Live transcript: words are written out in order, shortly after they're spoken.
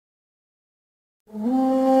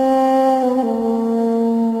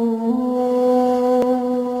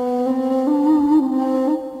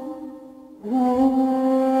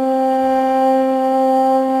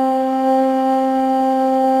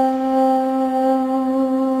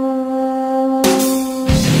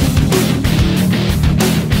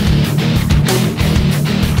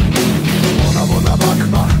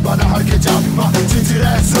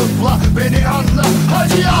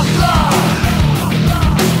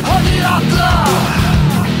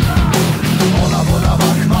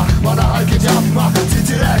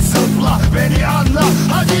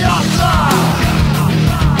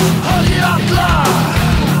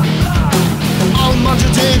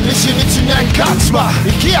Kaçma,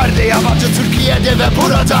 iki yerde yabancı, Türkiye'de ve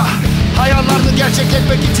burada. Hayallerini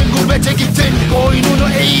gerçekleşmek için gurbete gittin. Boynunu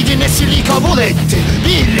eğdi, nesili kabul etti.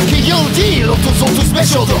 1-2 yıl değil,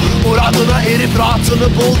 30-35 oldu. Muradına erip rahatını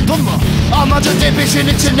buldun mu? Amacın tepeşin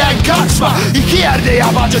içinden kaçma. İki yerde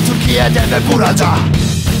yabancı, Türkiye'de ve burada.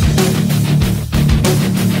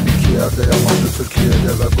 İki yerde yabancı, Türkiye'de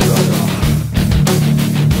ve burada.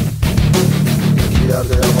 İki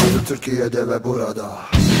yerde yabancı, Türkiye'de ve burada.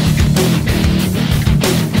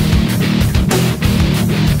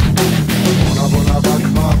 Buna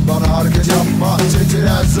bakma, bana hareket yapma,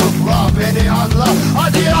 titre zıpla, beni anla,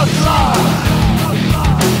 hadi atla,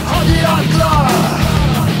 hadi atla.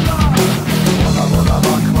 Buna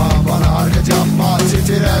bakma, bana hareket yapma,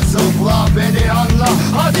 titre zıpla, beni anla,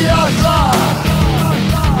 hadi atla,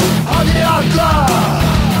 hadi atla.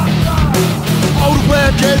 Avrupa'ya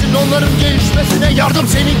geldin, onların gelişmesine yardım,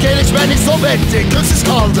 senin gelişmeni sobetti, gözsüz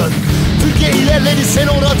kaldın. Türkiye ilerledi, sen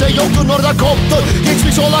orada yoktun, orada koptun.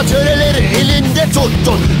 Geçmiş olan töreleri elinde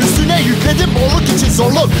tuttun. Üstüne yükledin bolluk için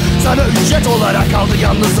zorluk. Sana ücret olarak kaldı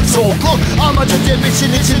yalnızlık, soğukluk. Amacın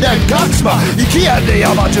cebesin içinden kaçma. İki yerde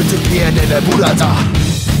yabancı, Türkiye'de ve burada.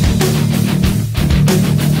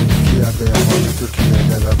 İki yerde yabancı,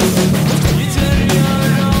 Türkiye'de ve burada.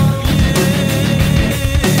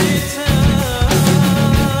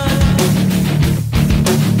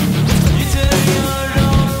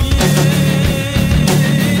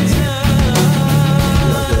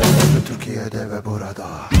 Ve burada.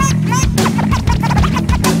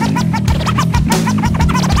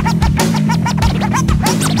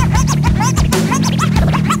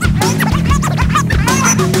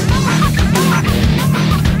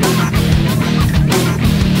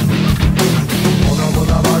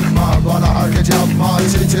 Buna bakma, bana hareket yapma,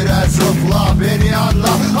 titre zıpla, beni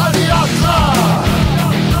anla, hadi atla,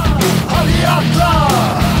 hadi atla.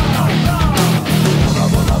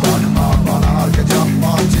 Buna bakma, bana hareket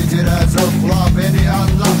yapma, titre zıpla, beni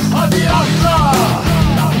anla, hadi atla,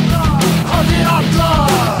 hadi atla.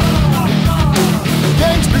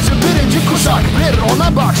 Genç bizim birinci kuşak, bir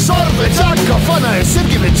ona bak, sormayacak, kafana esir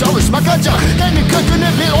gibi çalışmak acak. Kendi kökünü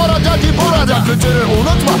bil, orada değil burada, kültürü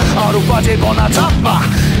unutma, Avrupa değil ona tapma.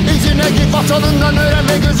 İzine git, vatanından öğren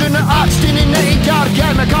ve gözünü aç. Dinine inkar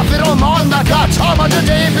gelme, kafir olma, onda kaç. Amacı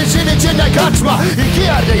deyip işin içinde kaçma. İki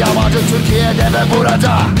yerde yabancı, Türkiye'de ve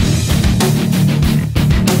burada.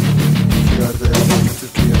 İki yerde yabancı,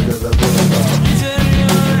 Türkiye'de ve burada.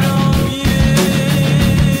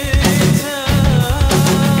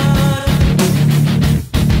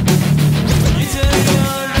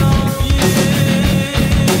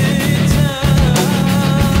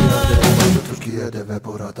 Türkiye'de ve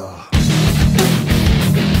burada.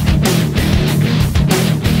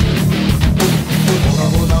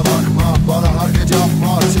 Buna bakma, bana hareket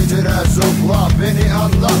yapma, titre zıpla, beni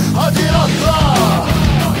anla, hadi atla,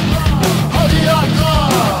 hadi atla.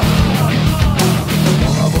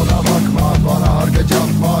 Buna bakma, bana hareket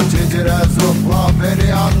yapma, titre zıpla,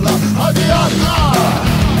 beni anla, hadi atla,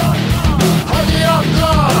 hadi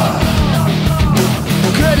atla.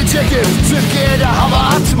 Kredi çekip Türkiye'de hava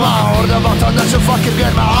atma. Orada vatandaşı fakir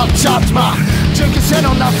görme, alçatma. Çünkü sen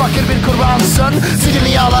ondan fakir bir kurbansın. Sinirli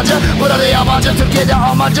yalancı, burada yabancı, Türkiye'de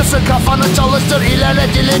amacısın. Kafanı çalıştır, ilerle,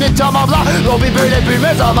 dilini tamamla. Lobi böyle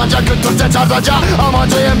büyümez, Almanca, Türkçe, Çardaca.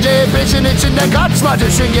 Amacıyım deyip peşin içinde kaçma.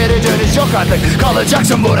 Düşün, geri dönüş yok artık,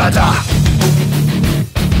 kalacaksın burada.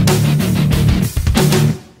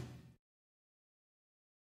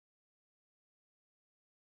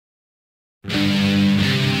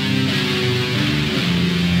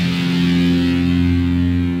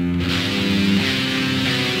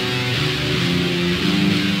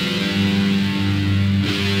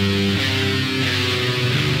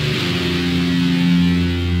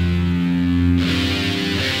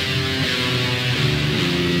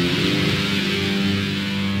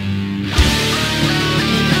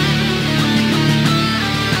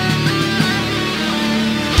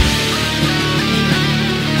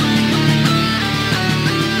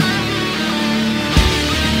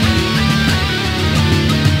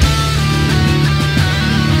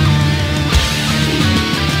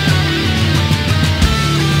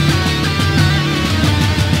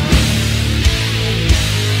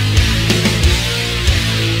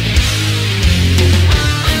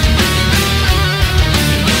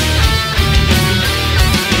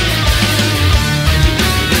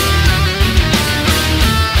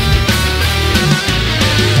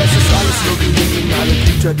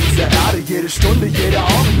 unter dieser Erde. Jede Stunde, jeder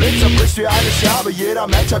Augenblick zerbricht wie eine Scherbe. Jeder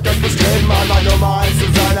Mensch hat das Bestreben, einmal Nummer 1 zu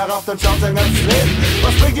sein. Er raucht und schaut sein ganzes Leben.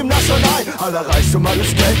 Was bringt ihm das schon ein? Aller Reichtum,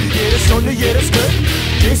 alles Geld, jede Stunde, jedes Glück.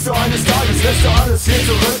 Gehst du eines Tages, lässt du alles hier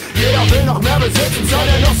zurück. Jeder will noch mehr besitzen, soll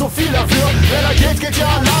er noch so viel dafür. Wer da geht, geht ja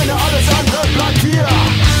alleine, alles andere bleibt hier.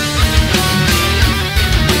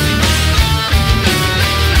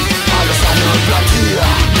 Alles andere bleibt hier.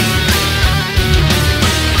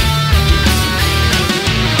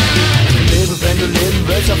 Lebe, wenn du leben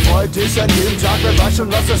willst, erfreut dich an jedem Tag. Wer weiß schon,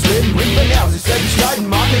 was das Leben bringt, wenn er sich selbst leiden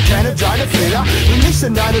mag. Ich kenne deine Fehler, bring nicht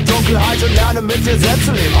in deine Dunkelheit und lerne mit dir selbst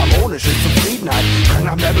zu leben. Harmonische Zufriedenheit, Drang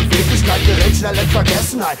nach mehr Beweglichkeit, gerät schnell in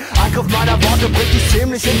Vergessenheit. Angriff meiner Worte bringt dich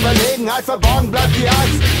ziemlich in Verlegenheit. Verborgen bleibt die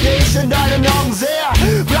Angst, die ich in deinen Augen sehe.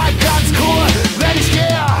 Bleib ganz cool, wenn ich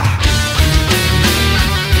gehe.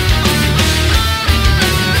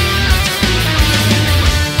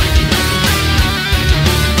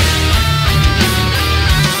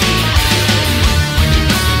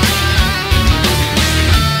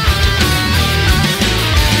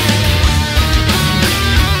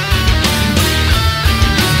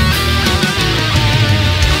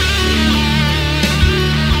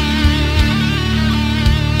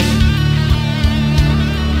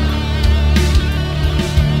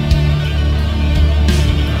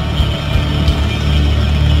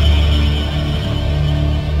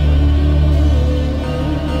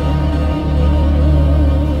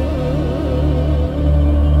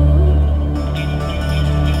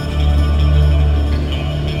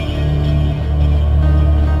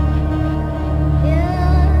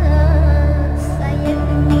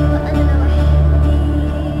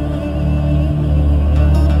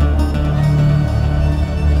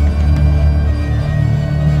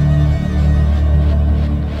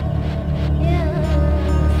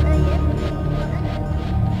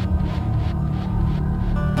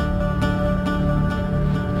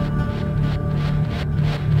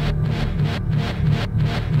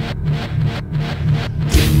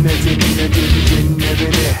 Dinle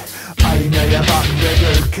beni, aynaya bak ve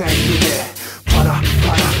gör kendini.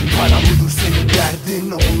 Para budur senin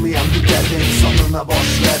derdin, olmayan bir derdin sonuna boş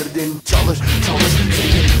verdin. Çalış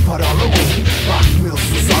senin paralı ol.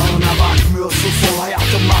 Bakmıyorsun sağına, bakmıyorsun sol,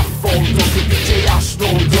 hayatım mahvoldu, gidince yaş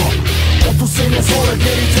doldu. 30 sene sonra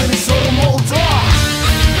geri dönüş sorum oldu.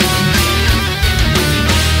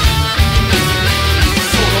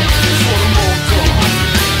 Sorum oldu.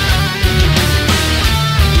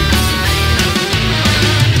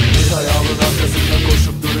 Bir hayalın arkasında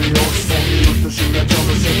koşup duruyorsun, yurt dışında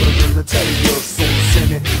çalışıp öbürünü teriyorsun.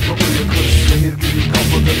 Seni kapıyı kır, şehir gibi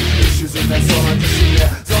kapadı, iş yüzünden sonra düşünme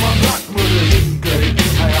zaman bırakmadı. İyi garip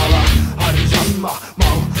hayala harcanma,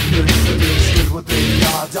 mal dönüştür bu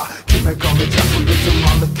dünyada. Kime kalacak bu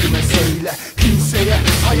lütfunlanlık, kime söyle, kimseye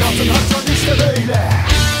hayatın harcan işte böyle.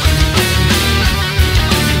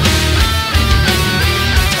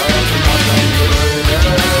 Hayatın harcan böyle.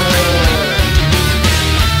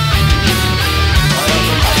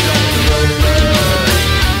 Hayatın harcan böyle. Hayatın harcan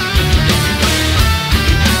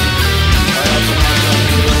böyle. Hayatın harcan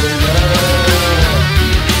böyle.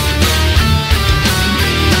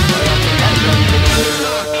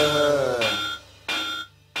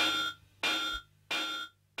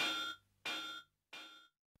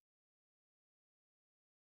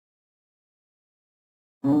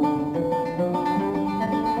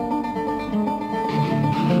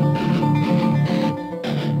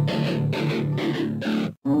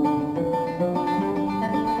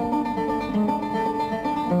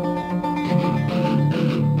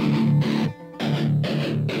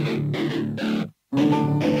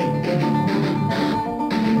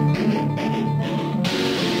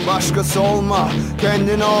 Başkası olma,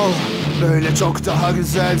 kendin ol. Böyle çok daha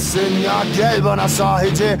güzelsin ya, gel bana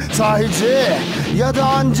sahici ya da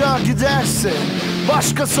ancak gidersin.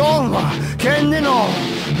 Başkası olma, kendin ol.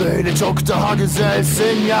 Böyle çok daha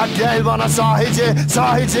güzelsin ya, gel bana sahici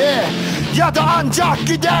ya da ancak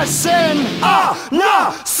gidersin.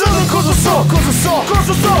 Anasının kuzusu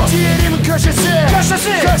ciğerimin köşesi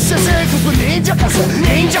kuzu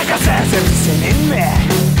neyin cakası hepsi senin mi?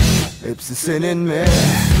 Hepsi senin mi?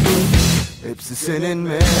 Hepsi senin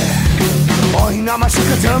mi? Oynama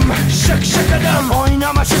şıkıdım, şık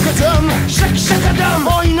oynama şıkıdım, şık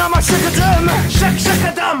oynama şıkıdım, şık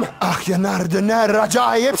ah yanar döner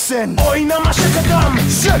acayipsin. Oynama şıkıdım,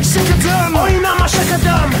 şık oynama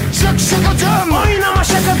şıkıdım, şık oynama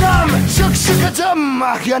şıkıdım,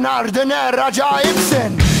 ah yanar döner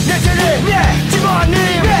acayipsin. Ne deli, ne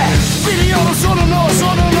divaneyim, biliyorum sonunu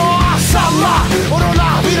salla onuna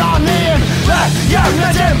bir aneyim ve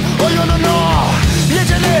yenmedim oyununu. Ne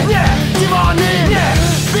deli, ne divaneyim,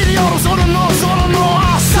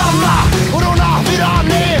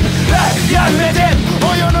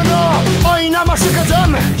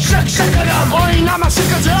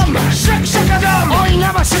 şıkıdım, Şık şakadım,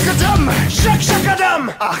 oynama şıkıdım. şık şakadım,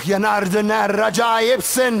 Ah yanar döner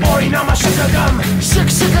acayipsin. oynama şakadım, Şık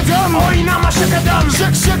şıkıdım, oynama şakadım,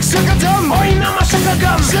 şık şık şıkıdım. oynama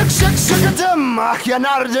şakadım. Şık şık şıkıdım. Ah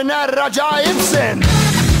yanar döner acayipsin.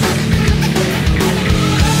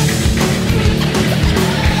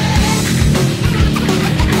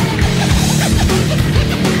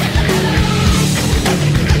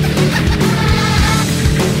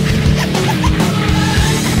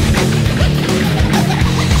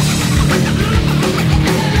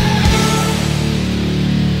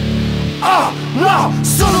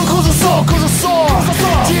 Sonun kuzusu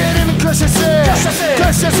Diğerimin köşesi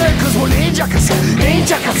Kız bu neyin cakası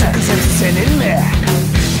Kız hepsi senin mi?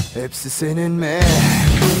 Hepsi senin mi?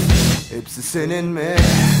 Hepsi senin mi?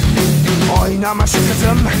 Oynama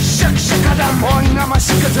şıkıdım, Şık şakadım, oynama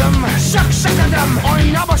şıkıdım, şık şakadım,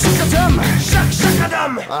 oynama şıkıdım. şık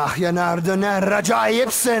şakadım, Ah yanar döner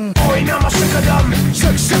acayipsin. oynama şakadım,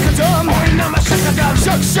 Şık şıkıdım, oynama şakadım,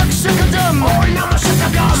 şık şık şıkıdım. oynama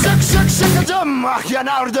şakadım. Şık şık şıkıdım. Ah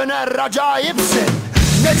yanar döner acayipsin.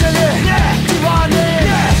 Neceli, divane,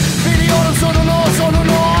 biliyorum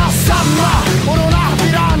sonunu sanma. Onun ah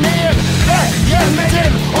bir aneyim ve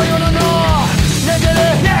yemedim oyununu. Neceli,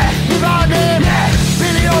 divane,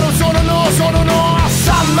 biliyorum sonunu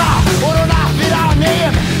sanma. Onun ah bir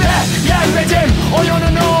aneyim ve yemedim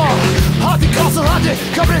oyununu. Hadi kalsın hadi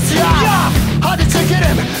kabrisiya, hadi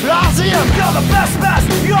çekerim razıyım. You're the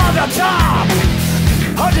best, you're the top.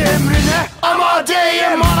 Hadi emrine ama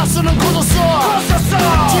deyim. Anasının kuzusu,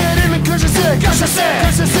 diğerimin köşesi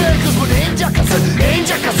Kız bu neyin cakası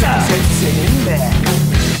Hepsi senin mi?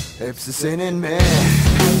 Hepsi senin mi?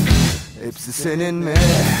 Hepsi senin mi?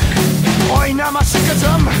 Oynama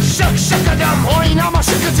şıkıdım, Şık şakadım, oynama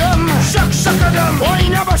şıkıdım, şık şakadım,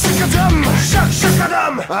 oynama şıkıdım. şık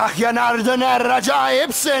şakadım, Ah yanar döner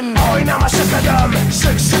acayipsin. oynama şakadım,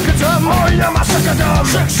 Şık şıkıdım, oynama şakadım,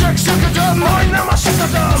 şık şık şıkıdım. oynama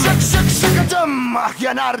şakadım. Şık şık şıkıdım. Ah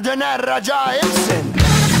yanar döner acayipsin.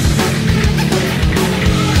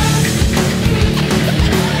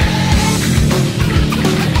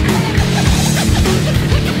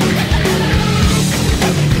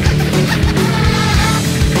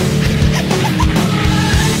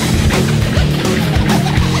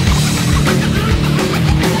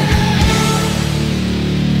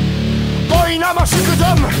 Oynama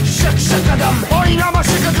şıkıdım, Şık şakadım, oynama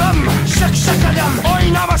şıkıdım, şık şakadım,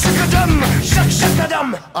 oynama şıkıdım. şık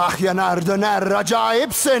şakadım, Ah yanar döner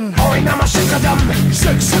acayipsin. oynama şakadım,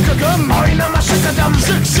 Şık şıkıdım, oynama şakadım,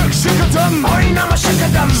 şık şık şıkıdım. oynama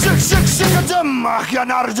şakadım. Şık şık şıkıdım. Ah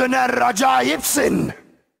yanar döner acayipsin.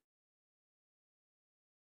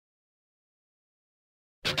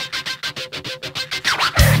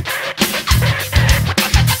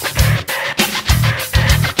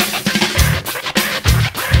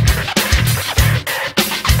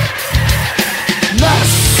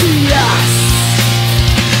 Messias,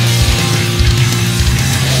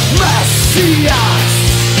 Messias,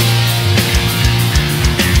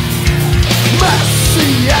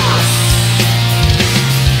 Messias,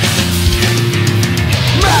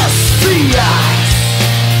 Messias.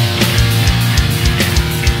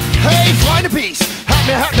 Hey Freunde, Peace!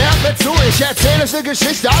 Hört mir zu, ich erzähle euch eine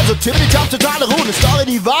Geschichte. Also Timmy Top, totale Ruhe, eine Story,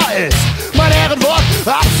 die wahr ist. Mein Ehrenwort,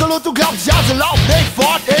 absolut, du glaubst ja, so lauf nicht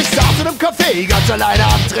fort. Ich saß in einem Café, ganz alleine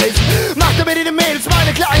am Tresen. Machte mir die Mädels,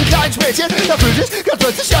 meine kleinen Späßchen. Da fühlte ich ganz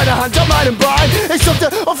plötzlich eine Hand an meinem Bein. Ich zuckte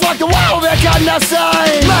und fragte, wow, wer kann das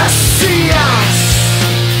sein? Messias!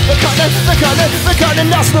 Wir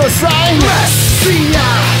können das nur sein.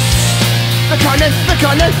 Messias! Wir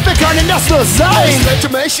können das nur sein. Ich drehte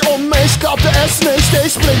mich um, ich glaubte es nicht.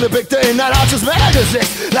 Ich blickte in ein hartes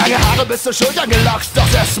Männergesicht. Lange Haare bis zur Schulter gelockt, doch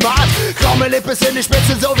sehr smart. Graue Lippe bis in die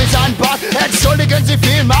Spitze, so wie sein Bart. Entschuldigen Sie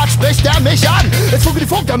vielmals, spricht er mich an. Jetzt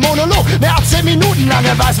funkt der Monolog, mehr als 10 Minuten lang.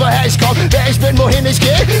 Er weiß, woher ich komm, wer ich bin, wohin ich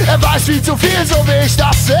gehe. Er weiß viel zu viel, so wie ich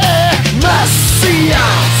das sehe. Messias!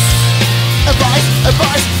 Er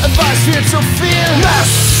weiß viel zu viel.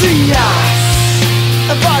 Messias!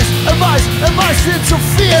 Er weiß viel zu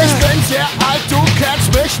viel. Ich bin sehr alt, du kennst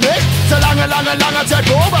mich nicht. Seit langer Zeit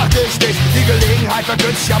beobachte ich dich. Die Gelegenheit war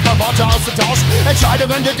günstig, ein paar Worte auszutauschen.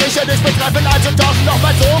 Entscheidungen, die dich betreffen, einzutauschen. Doch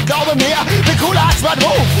mein Sohn, glaube mir, bin cooler als mein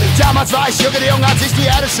Ruf. Damals war ich Jürgen der Junge, als ich die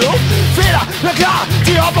Erde schlug. Fehler, na klar,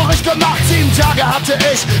 die hab auch ich gemacht. 7 Tage hatte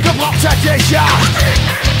ich, gebraucht hätte ich 8.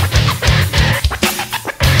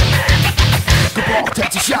 Gebraucht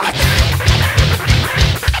hätte ich 8.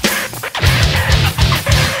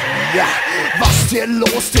 Ja, was hier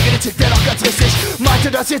los? Digga, tickt der doch ganz richtig. Meinte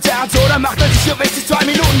das jetzt ernst oder macht er sich hier wichtig? 2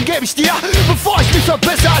 Minuten gebe ich dir, bevor ich mich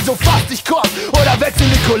verbisse. Also fass dich kurz oder wechsel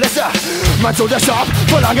die Kulisse. Meinst du, der Job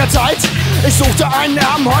vor langer Zeit? Ich suchte einen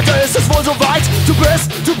Namen, heute ist es wohl soweit. Du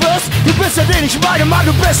bist der, den ich meine, Mann,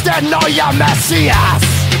 du bist der neue Messias.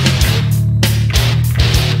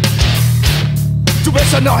 Du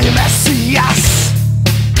bist der neue Messias.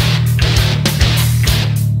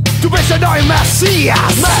 Du bist der neue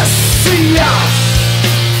Messias. Messias.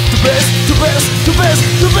 Du bist der Messias. Du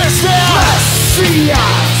bist der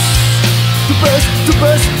Messias. Du bist der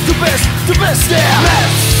Messias. Du bist der.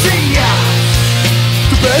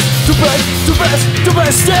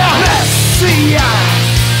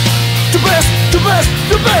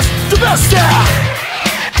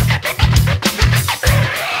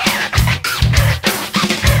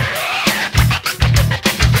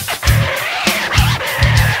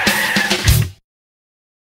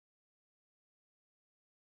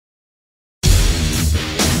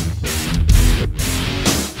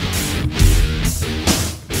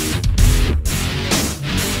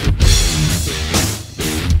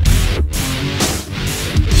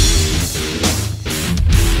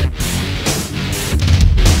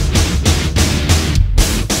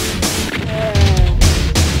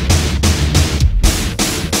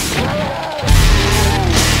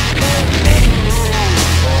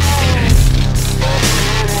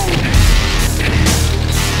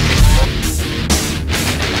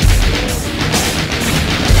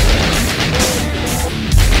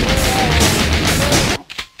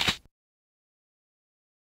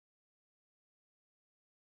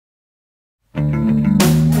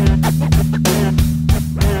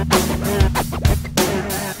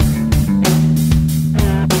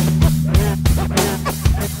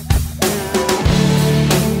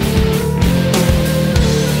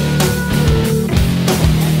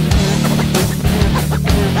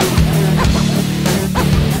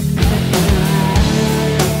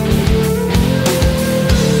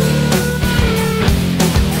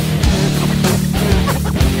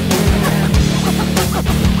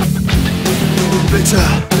 Bitte,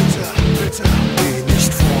 geh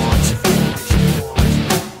nicht fort.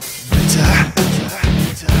 Bitte,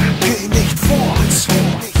 geh nicht fort.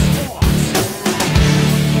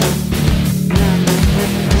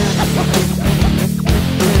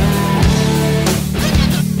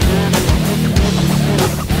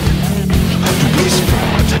 Du gehst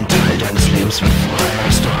fort, ein Teil deines Lebens wird frei.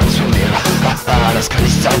 Hast du Angst vor mir? Haha, das kann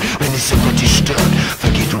nicht sein, wenn die Sympathie stirbt,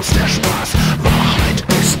 vergeht uns der Spaß. Wahrheit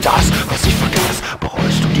ist das, was ich vergaß.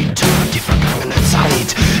 Bereust du die Tat, die vergangene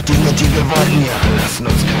Zeit? Dinge, die wir wollten, ja, lassen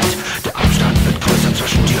uns kalt. Der Abstand wird größer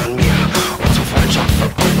zwischen dir und mir. Unsere Freundschaft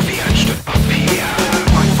verbraucht wie ein Stück Papier.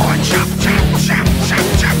 Meine Freundschaft, zerbricht. Meine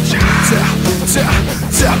Freundschaft, zerbricht.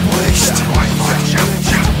 Meine Freundschaft,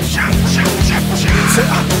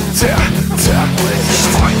 zerbricht.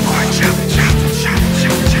 Meine Freundschaft,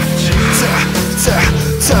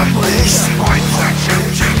 zerbricht.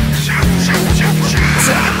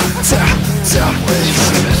 Ich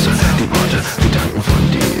vermisse die Worte, Gedanken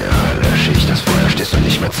von dir. Lösche ich das Feuer, stehst du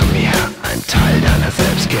nicht mehr zu mir. Ein Teil deiner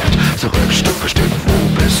selbst kehrt zurück, Stück für Stück. Wo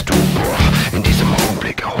bist du? Boah, in diesem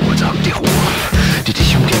Augenblick erholsam die Ruhe, die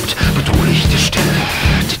dich umgibt, bedrohlich die Stille,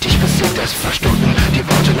 die dich besiegt, ist verstunden. Die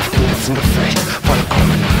Worte nach dem letzten Gefecht,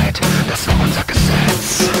 Vollkommenheit, das war unser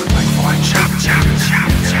Gesetz. Mein Freundschaft, zerbricht.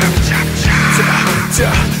 Mein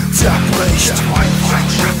Freundschaft, zerbricht. Mein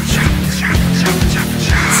Freundschaft,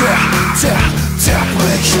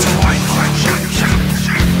 zerbricht. Mein Freundschaft,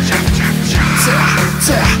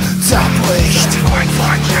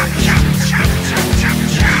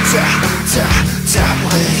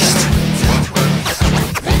 zerbricht.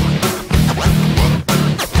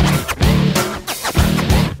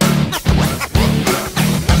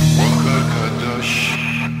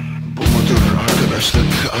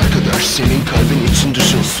 Arkadaş senin kalbin için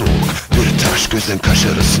dışın soğuk. Bir taş gözün kaş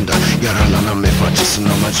arasında yaralanan vefacısın.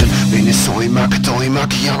 Amacın beni soymak,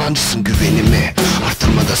 doymak, yalancısın. Güvenimi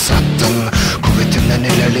arttırmada sattın. Kuvvetimden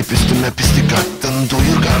ilerleyip üstüme pislik attın.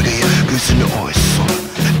 Doyur kargayı, gözünü oysun.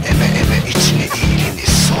 Eme içine iyiliğini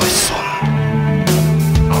soysun.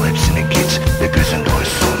 Al hepsini git ve gözün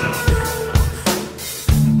doysun.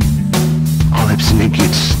 Al hepsini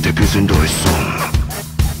git de gözün doysun.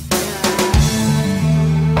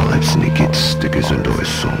 Al hepsini git de gözün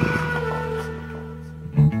doysun.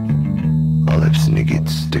 Al hepsini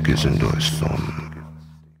git de gözün doysun.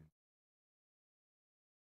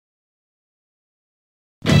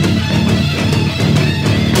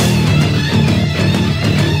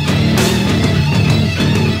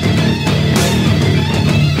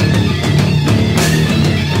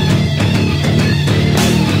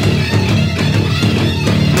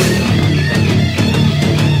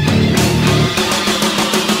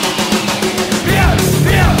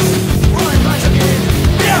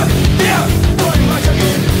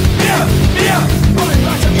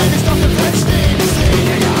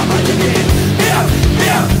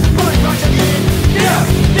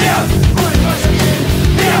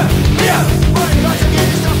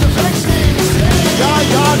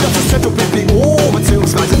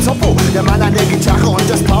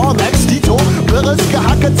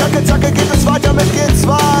 Zacke, zacke geht es weiter mit G2.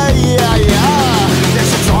 Ja, ja, der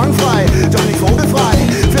ist sorgenfrei, doch nicht vogelfrei.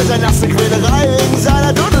 Für seine erste Quälerei wegen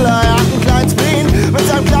seiner Dudelei. Er hat einen kleinen Spleen mit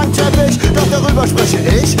seinem Klangteppich, doch darüber spreche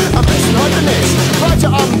ich am besten heute nicht.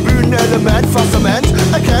 Weiter am Bühnenelement, Fastament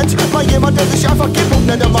erkennt mal jemand, der sich einfach G-Punkt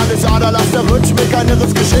nennt. Der Mann ist Aderlass, der Rhythmik, ein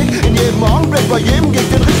irres Geschick. In jedem Augenblick, bei jedem Gig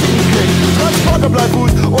den richtigen Klick. Transporter bleibt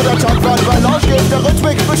Fuß oder Tagwarte bei Lauschgift. Der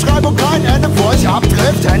Rhythmik, Beschreibung kein Ende, bevor ich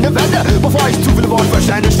abtrifft, Hände wende. Bevor ich zu viele Worte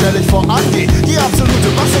verstände, stelle ich vor Andi, die absolute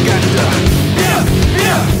Massegende.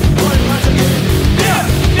 Wir wollen weitergehen.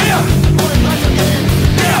 Wir wollen weitergehen.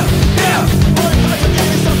 Wir wollen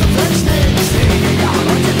weitergehen. Ich darf im Feld stehen. Ich sehe ja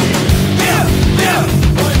weitergehen. Wir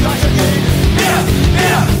wollen weitergehen.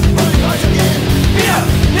 Wir wollen weitergehen.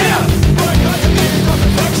 Wir wollen weitergehen. Ich darf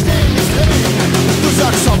im Feld stehen. Ich sehe. Du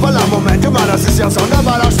sagst hoppala, Moment mal, das ist ja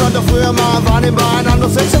sonderbar. Da stand doch früher mal wahrnehmbar ein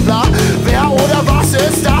anderes Exemplar. Wer oder was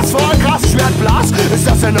ist das? Voll krass, Schwertblas. Ist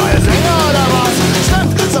das der neue Sänger oder was?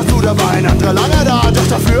 Stimmt, sagst du, da war ein anderer lange da. Doch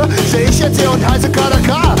dafür stehe ich jetzt hier und heiße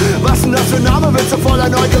KDK. Was denn das für ein Name? Willst du voller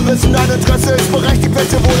Neugewissen? Dein Interesse ist berechtigt,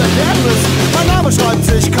 willst du wohl erklären müssen. Mein Name schreibt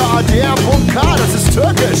sich KADR.K. Das ist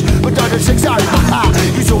türkisch, bedeutet Schicksal. Haha,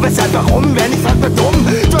 wieso, weshalb, warum? Wer nicht fragt, wird dumm.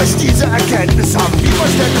 Durch diese Erkenntnis haben wir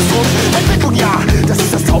Verständnis drum. Entwicklung, ja, das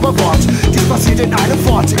ist das Zauberwort. Dies passiert in einem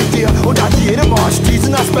Fort, in dir und an jedem Ort.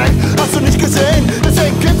 Diesen Aspekt hast du nicht gesehen,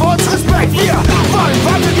 deswegen gib uns Respekt. Wir wollen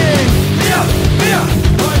weitergehen. Wir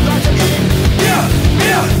wollen weitergehen. Wir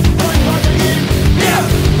wollen weitergehen. Wir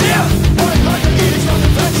wollen weitergehen. Ich darf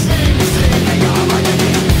im Feld stehen. Ich sehe ja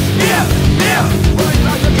weitergehen. Wir wollen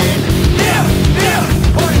weitergehen. Wir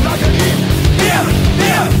wollen weitergehen.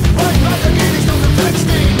 Wir wollen weitergehen. Ich darf im Feld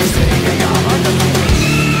stehen. Ich sehe ja weitergehen.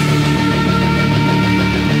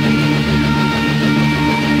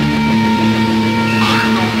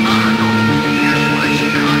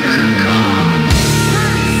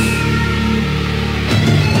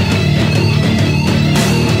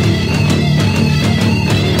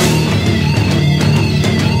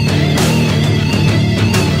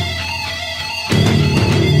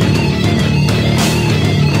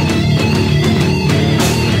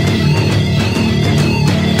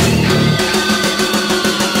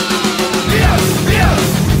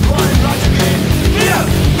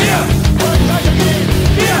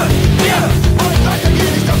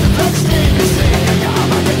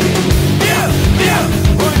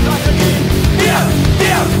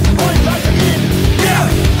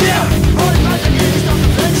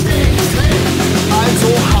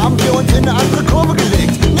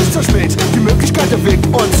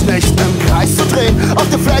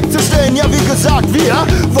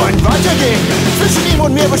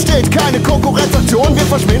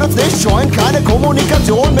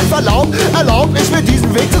 Kommunikation mit Verlaub, erlaubt ich mir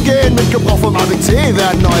diesen Weg zu gehen. Mit Gebrauch vom ABC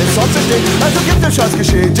werden neue Songs entstehen. Also gibt es Scheiß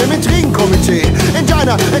geschehen im Intrigenkomitee. In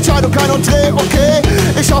deiner Entscheidung kein Entree, okay?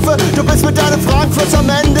 Ich hoffe, du bist mit deinen Fragen fürs am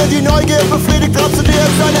Ende. Die Neugier befriedigt, traust du dir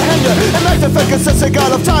jetzt deine Hände. Im Endeffekt ist es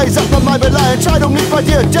egal auf Teil, sagt man mal bei der Entscheidung nicht bei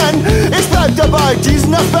dir. Denn ich bleib dabei,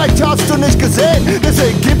 diesen Aspekt hast du nicht gesehen.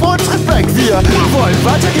 Deswegen gib uns Respekt, wir wollen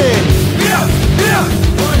weitergehen. Wir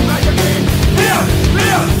wollen weitergehen. Wir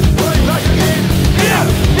wollen weitergehen.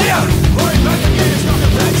 Wir wollen weitergehen. Ich darf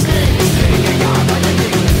im Feld stehen. Ich sehe ja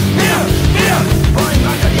weitergehen. Wir wollen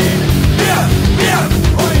weitergehen. Wir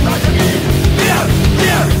wollen weitergehen.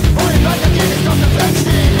 Wir wollen weitergehen. Ich darf im Feld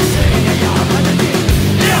stehen. Ich sehe ja weitergehen.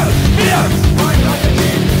 Wir wollen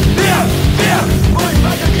weitergehen. Wir wollen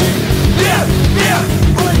weitergehen. Wir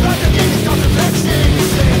wollen weitergehen. Ich darf im Feld stehen. Ich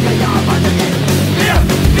sehe ja weitergehen. Wir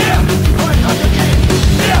wollen weitergehen.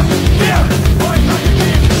 Wir wollen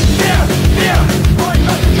weitergehen. Wir wollen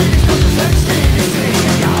weitergehen. Ich darf im Feld stehen. Ich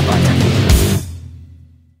sehe ja weitergehen.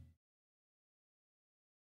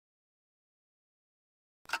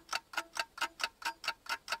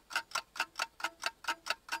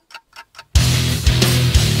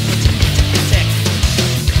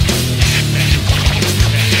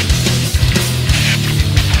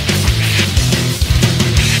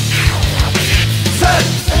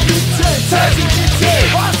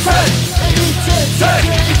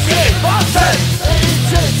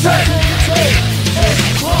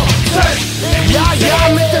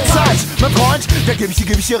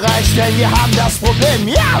 Gib ich dir recht, denn wir haben das Problem.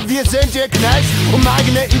 Ja, wir sind ihr Knecht, um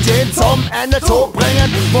eigene Ideen zum Ende zu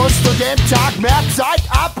bringen. Musst du dem Tag mehr Zeit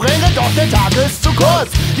abbringen, doch der Tag ist zu kurz,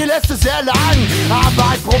 die Liste sehr lang.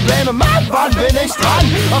 Arbeit, Probleme, Mann, wann bin ich dran?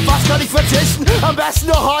 Auf was kann ich verzichten? Am besten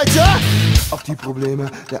noch heute auf die Probleme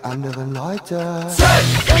der anderen Leute.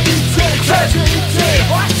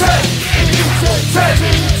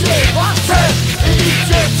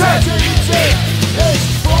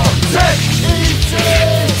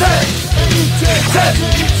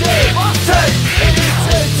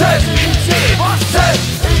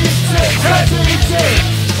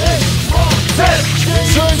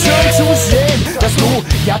 zu sehen,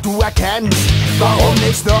 dass du erkennst, warum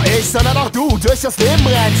nicht nur ich, sondern auch du durch das Leben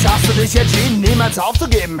rennst. Hast du dich entschieden, niemals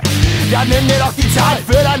aufzugeben? Dann nimm dir doch die Zeit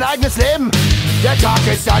für dein eigenes Leben. Der Tag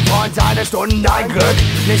ist dein Freund, deine Stunden dein Glück.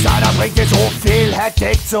 Nicht einer bringt dir so viel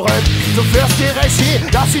Hektik zurück. Du führst die Regie,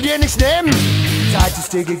 lass sie dir nicht nehmen. Zeit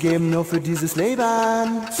ist dir gegeben, nur für dieses Leben.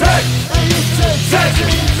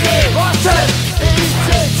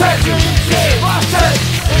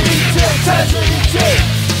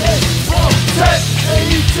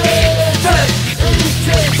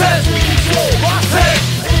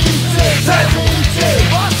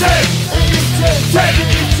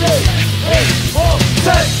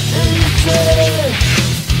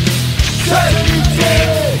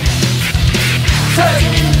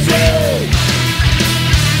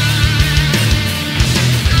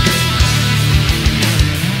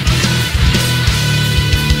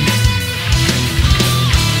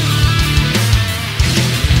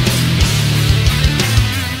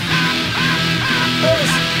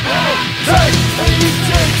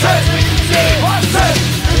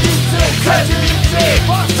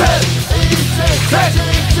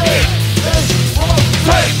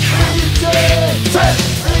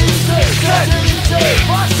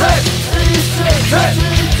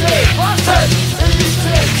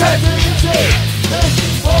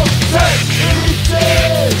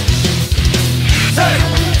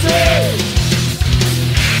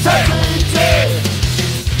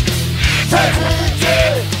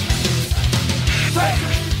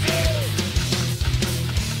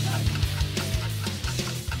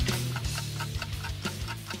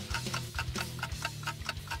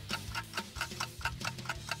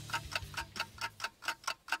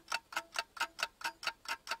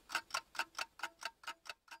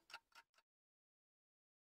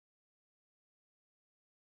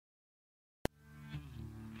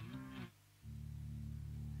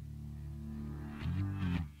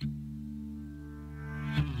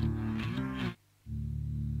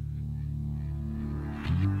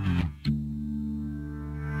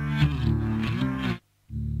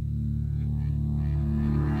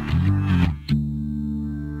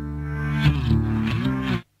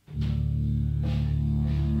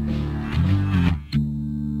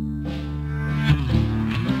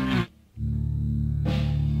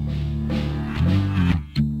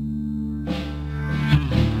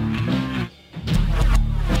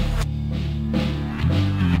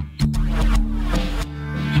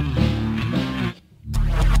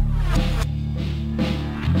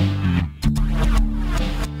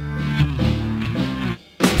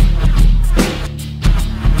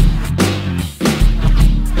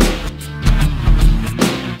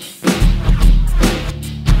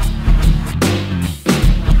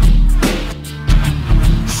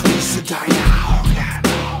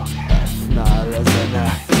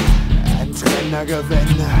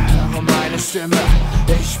 Gewinne, höre meine Stimme,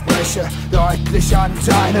 ich spreche deutlich an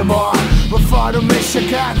deinem Ohr. Bevor du mich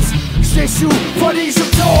erkennst, stehst du vor diesem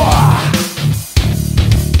Tor.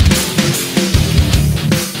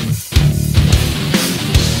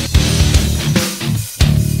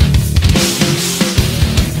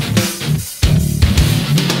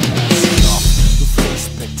 Du fliehst,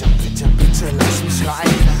 bitte, bitte, bitte, lass mich rein.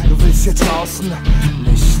 Du willst hier draußen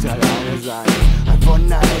nicht alleine sein. Ein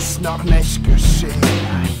Wunder ist noch nicht geschehen.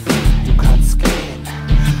 Du kannst gehen,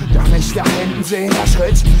 doch nicht nach hinten sehen. Der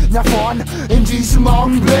Schritt nach vorn in diesem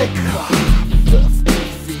Augenblick wirft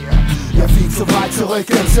dich ja viel zu weit zurück.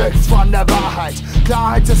 Entzückt von der Wahrheit,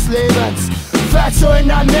 Klarheit des Lebens, fällst du in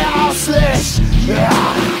dein Meer aus Licht. Ja!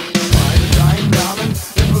 Schreibe deinen Namen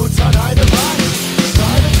im Blut an eine Wand.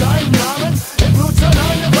 Schreibe deinen Namen im Blut an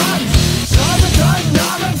eine Wand. Schreibe deinen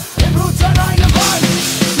Namen im Blut an eine Wand.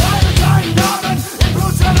 Schreibe deinen Namen im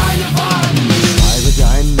Blut an eine Wand. Schreibe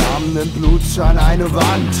deinen Namen im Blut an eine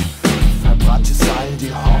Wand. Verbrannt ist all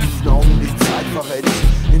die Hoffnung, die Zeit verrinnt.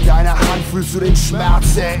 In deiner Hand fühlst du den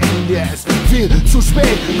Schmerz, der in dir ist. Viel zu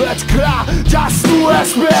spät wird klar, dass du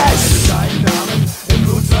es bist. Schreibe deinen Namen im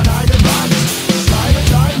Blut an eine Wand. Schreibe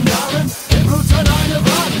deinen Namen im Blut an eine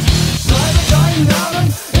Wand. Schreibe deinen Namen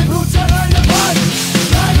im Blut an eine Wand.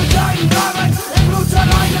 Schreibe deinen Namen im Blut an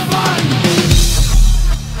eine Wand.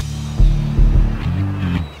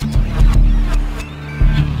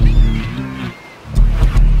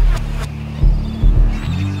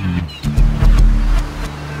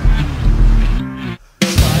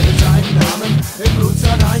 Schreibe deinen Namen im Blut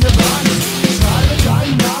an eine Wand. Schreibe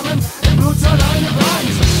deinen Namen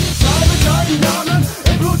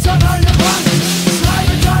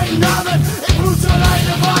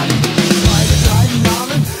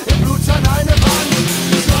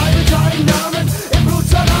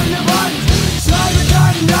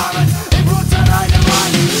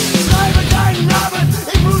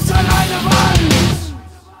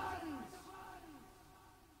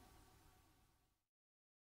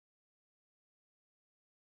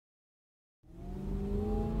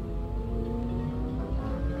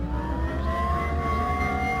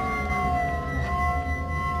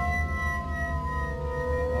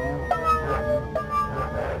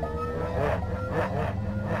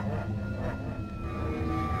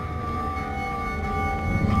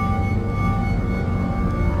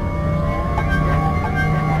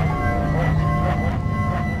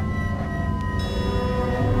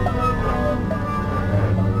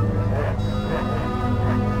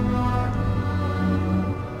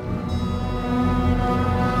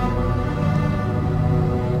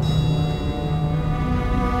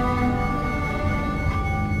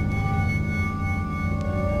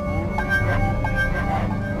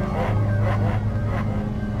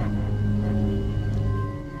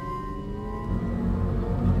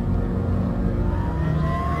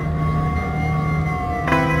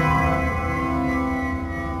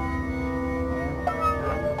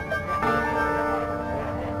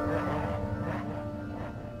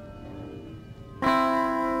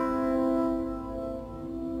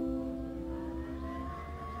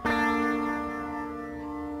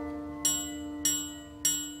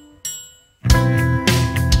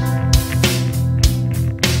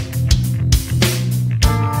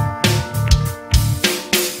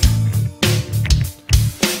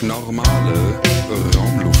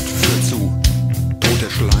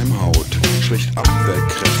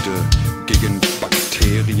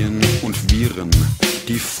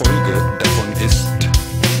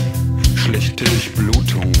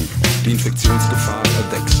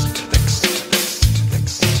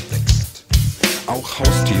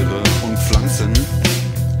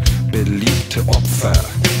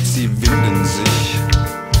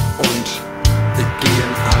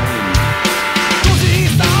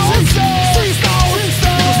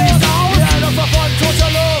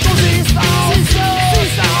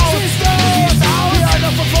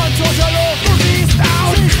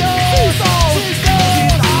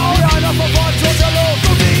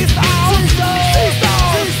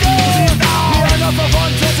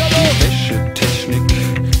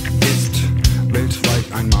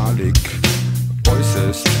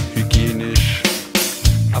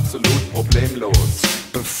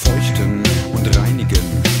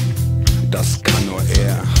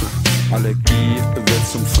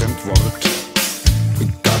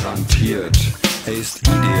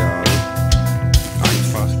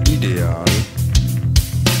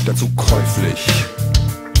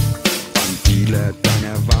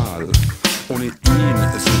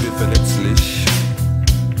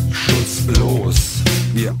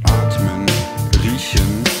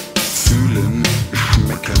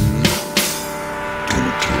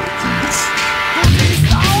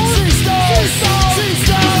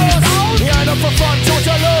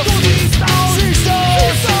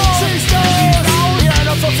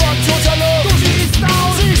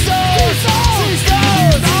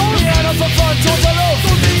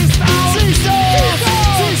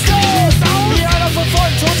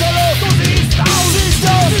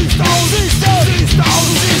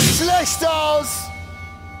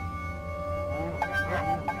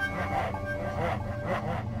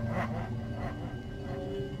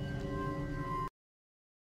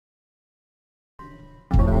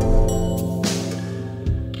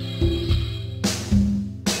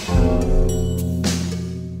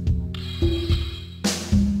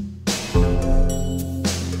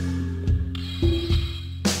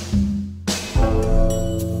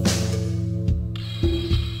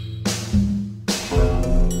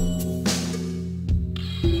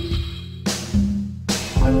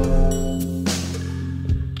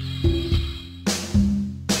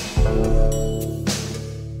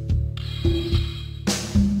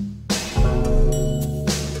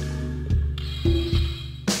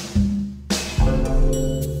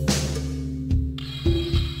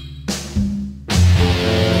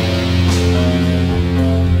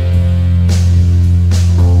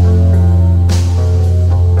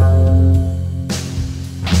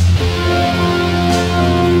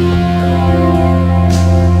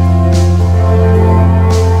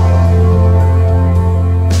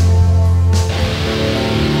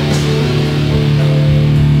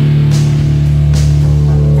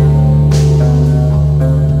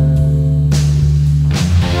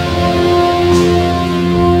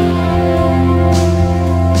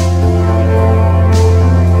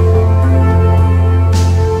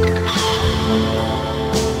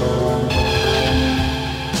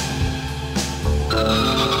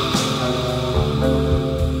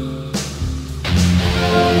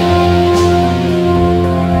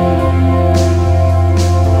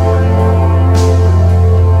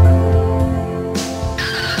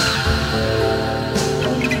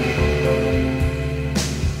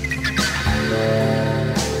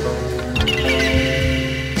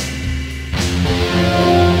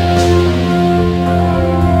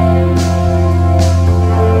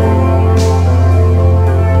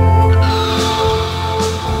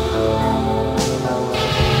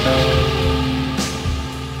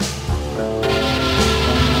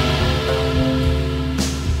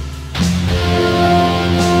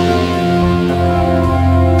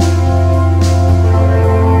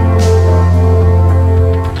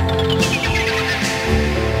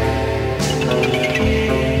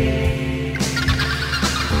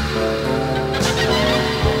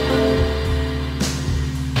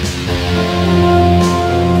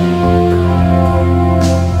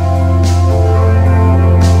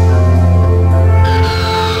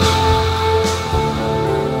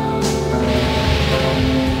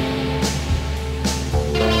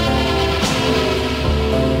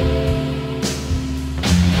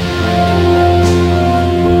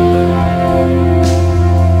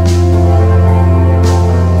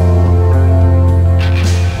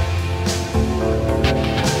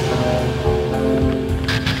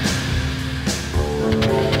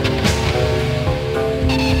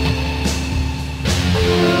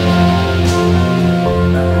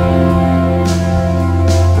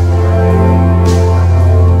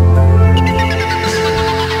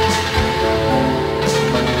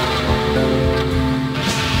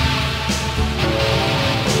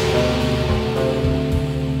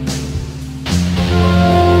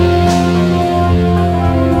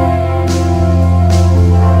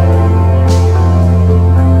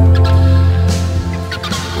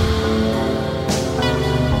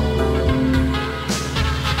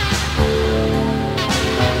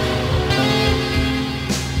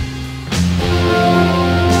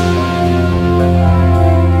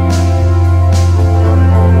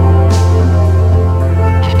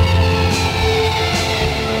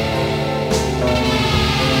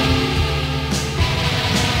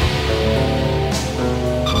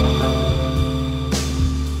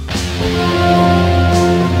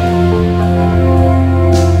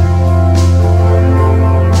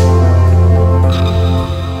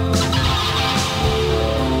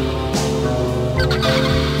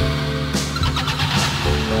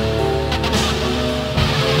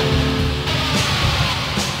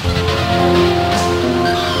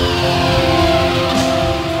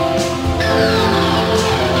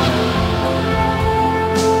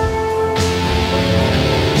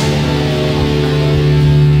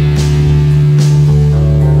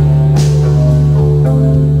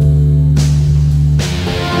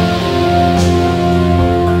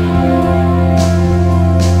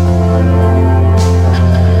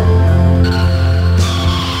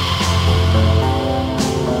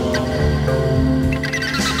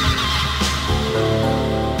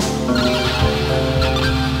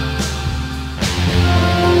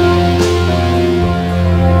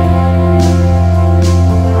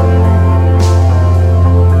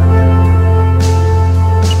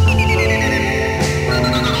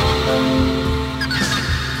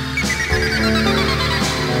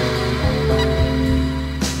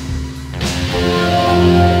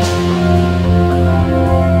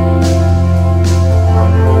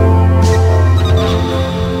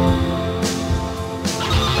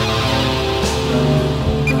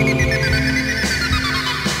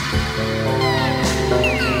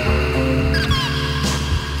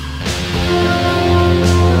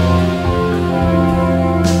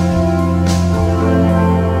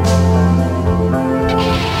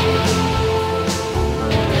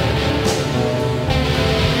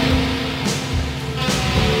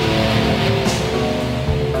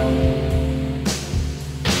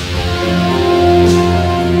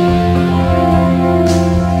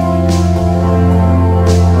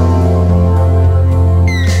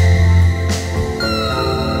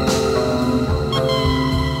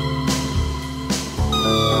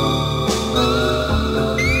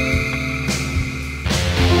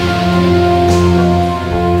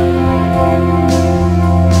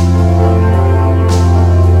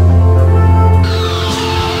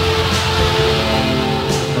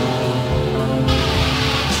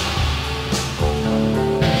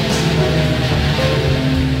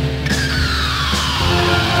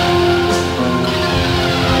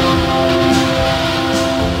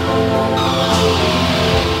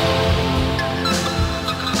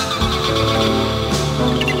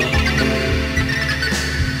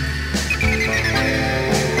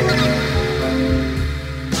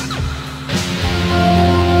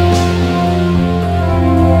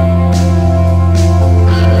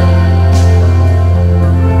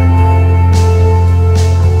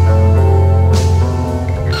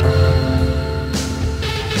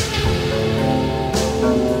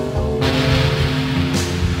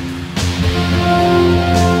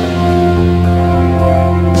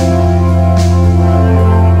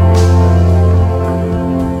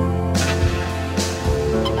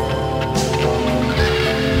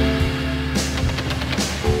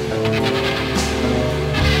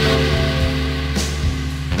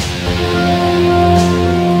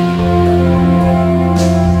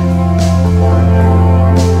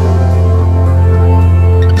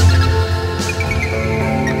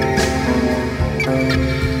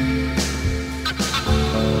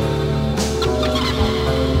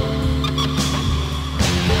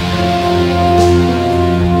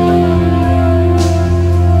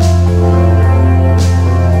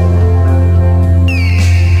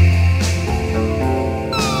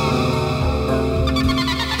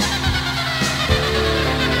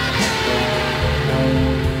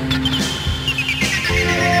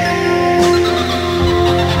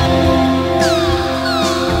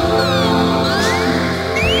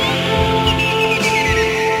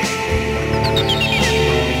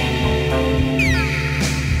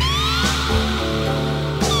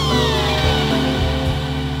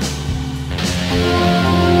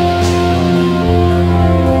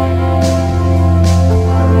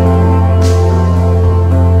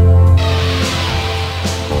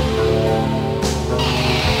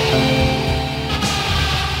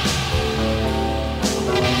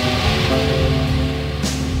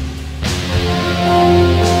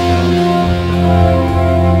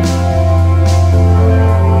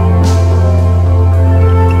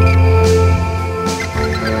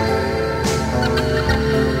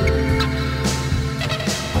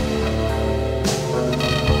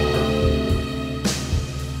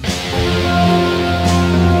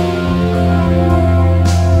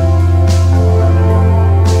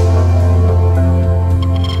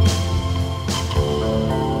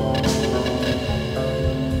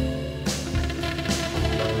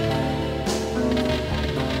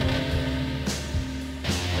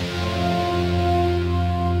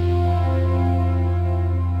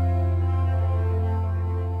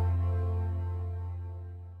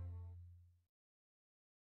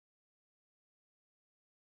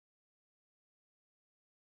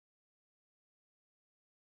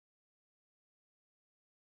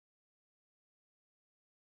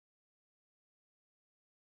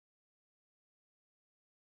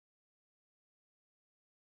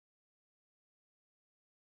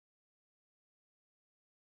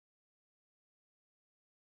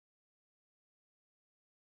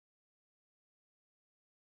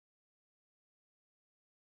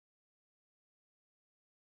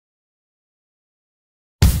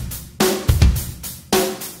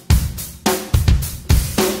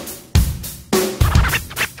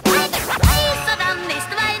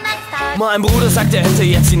Mein Bruder sagt, er hätte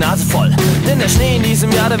jetzt die Nase voll, denn der Schnee in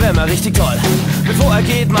diesem Jahr, der wär mal richtig toll. Bevor er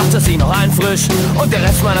geht, macht er sich noch einen frisch und der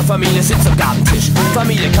Rest meiner Familie sitzt am Gartentisch.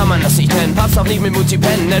 Familie kann man das nicht nennen, Papst auch nicht mit Mutti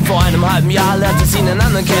pennen, denn vor einem halben Jahr lernte sie einen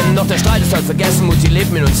anderen kennen. Doch der Streit ist heute vergessen, Mutti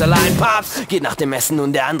lebt mit uns allein. Papst geht nach dem Essen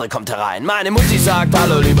und der andere kommt herein. Meine Mutti sagt,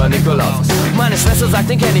 hallo lieber Nikolaus. Meine Schwester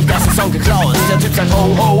sagt, den kenn ich, das ist Onkel Klaus. Der Typ sagt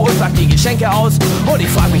ho ho und packt die Geschenke aus. Und ich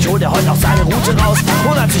frag mich, holt er heute auch seine Route raus?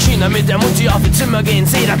 Und als ich ihn dann mit der Mutti auf ihr Zimmer gehen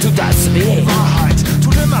sehe, da tut das weh. Wahrheit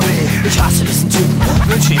tut immer weh. Ich hasse diesen Typen,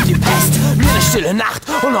 wünsche ihm die Pest. Mir eine stille Nacht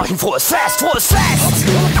und euch ein frohes Fest, frohes Fest!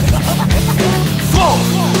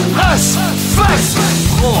 Frohes Fest!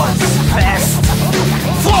 Frohes Fest!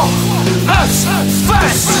 Frohes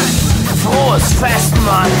Fest! Frohes Fest,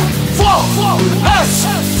 Mann! Frohes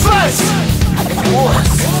Fest! Frohes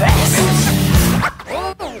Fest!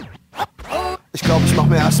 Ich glaub, ich mach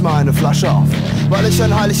mir erstmal eine Flasche auf, weil ich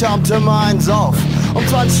an Heiligabend immer einen sauf. Um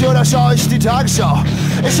 20 Uhr, da schau ich die Tagesschau.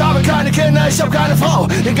 Ich habe keine Kinder, ich hab keine Frau.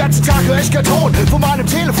 Den ganzen Tag höre ich kein Ton von meinem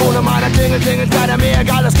Telefon. Und meiner klingelt keiner mehr,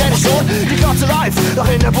 egal, das kenn ich schon. Die Glotze live, doch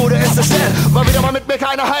in der Bude ist es still, weil wieder mal mit mir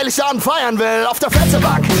keiner Heiligabend feiern will. Auf der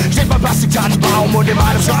Fensterbank steht mein Plastiktannenbaum und in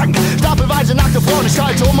meinem Schrank stapelweise nackte Frauen. Ich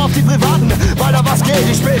halte auf die Privaten, weil da was geht.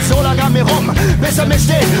 Ich spiel so lange an mir rum, bis er mir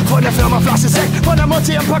steht. Von der Firma Flasche Sekt, von der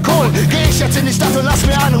Mutti ein paar Kohlen. Geh ich jetzt in die Stadt und lass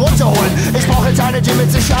mir einen runterholen. Ich brauch jetzt eine, die mit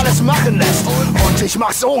sich alles machen lässt. Und ich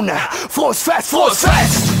mach's ohne. Frohes Fest, frohes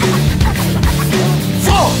Fest!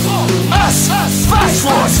 Frohes Fest,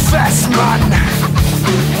 frohes Fest, Mann!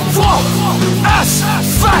 Frohes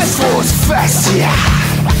Fest, frohes Fest, ja!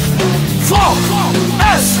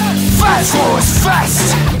 Frohes Fest, frohes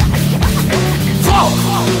Fest!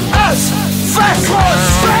 Frohes Fest, frohes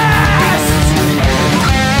Fest!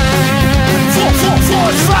 Frohes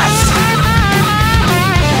Fest!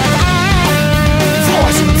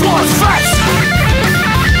 Frohes Fest!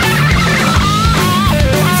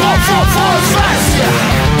 Frohes Fest, ja!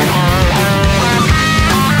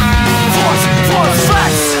 Frohes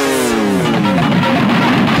Fest!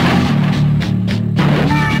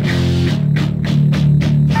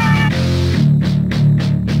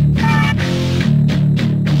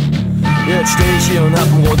 Jetzt steh ich hier und hab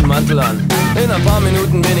einen roten Mantel an. In ein paar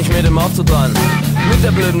Minuten bin ich mit dem Auto dran. Mit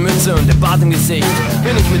der blöden Mütze und dem Bart im Gesicht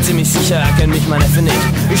bin ich mir ziemlich sicher, er kennt mich, mein Neffe nicht.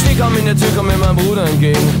 Ich steh kaum in der Tür, komm mir meinem Bruder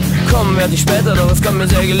entgegen. Kommen werd ich später, doch es kommt mir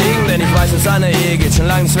sehr gelegen, denn ich weiß, in seiner Ehe geht schon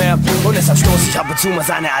lang nichts mehr. Und deshalb stoß ich ab und zu mal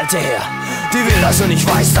seine Alte her. Die will das und ich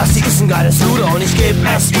weiß das, die ist ein geiles Luder. Und ich geb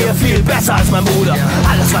es ihr viel besser als mein Bruder.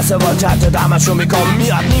 Alles was er wollte, hat er damals schon bekommen.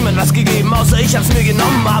 Mir hat niemand was gegeben, außer ich hab's mir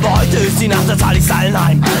genommen. Aber heute ist die Nacht, da zahl ich's allen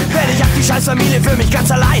ein. Denn ich hab die scheiß Familie für mich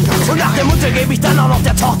ganz allein. Und nach der Mutter geb ich dann auch noch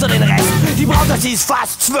der Tochter den Rest. Die Braut, sie ist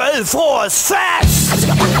fast 12, frohes Fest!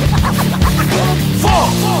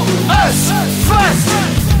 Frohes Fest!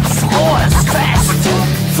 Frohes Fest!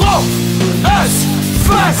 Frohes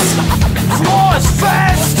Fest! Frohes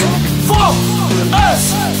Fest! Frohes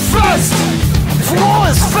Fest!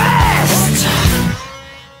 Frohes Fest!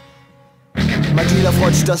 Mein Dealer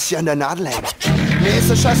freut sich, dass ich an der Nadel häng. Mir ist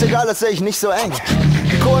es scheißegal, das seh ich nicht so eng.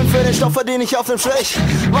 Die Kohlen für den Stoff verdiene ich auf dem Strich.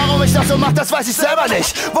 Warum ich das so mach, das weiß ich selber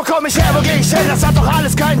nicht. Wo komm ich her, wo geh ich hin, das hat doch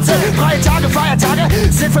alles keinen Sinn. Freie Tage, Feiertage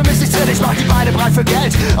sind für mich nicht drin. Ich mach die Beine breit für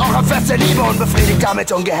Geld, auch am Fest der Liebe und befriedigt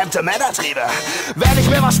damit ungehemmte Männertriebe. Wenn ich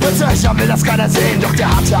mir was spritze, dann will das keiner sehen. Doch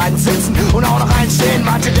der hatte einen sitzen und auch noch einen stehen.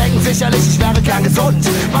 Manche denken sicherlich, ich wäre kerngesund.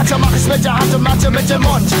 Manche mach ich's mit der Hand und manche mit dem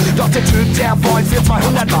Mund. Doch der Typ, der wollt für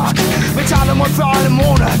 200 Mark. Mit allem und für einen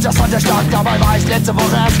Monat, das fand er stark. Dabei war ich letzte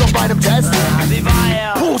Woche erst noch bei einem Test. Wie war er?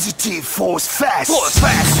 Positiv, frohes Fest! Frohes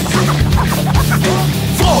Fest!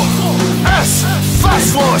 Frohes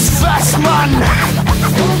Fest, frohes Fest, Mann!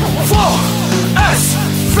 Frohes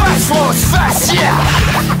Fest, frohes Fest, yeah!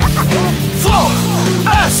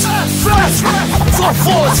 Frohes Fest,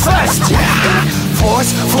 frohes Fest, yeah!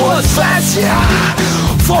 Frohes Fest, yeah!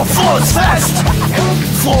 Frohes Fest!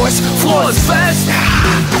 Frohes Fest!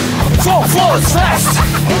 Frohes Fest!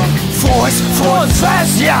 Frohes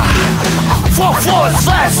Fest, ja! Frohes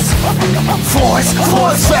Fest!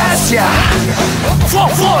 Frohes Fest, ja!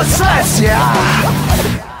 Frohes Fest, ja!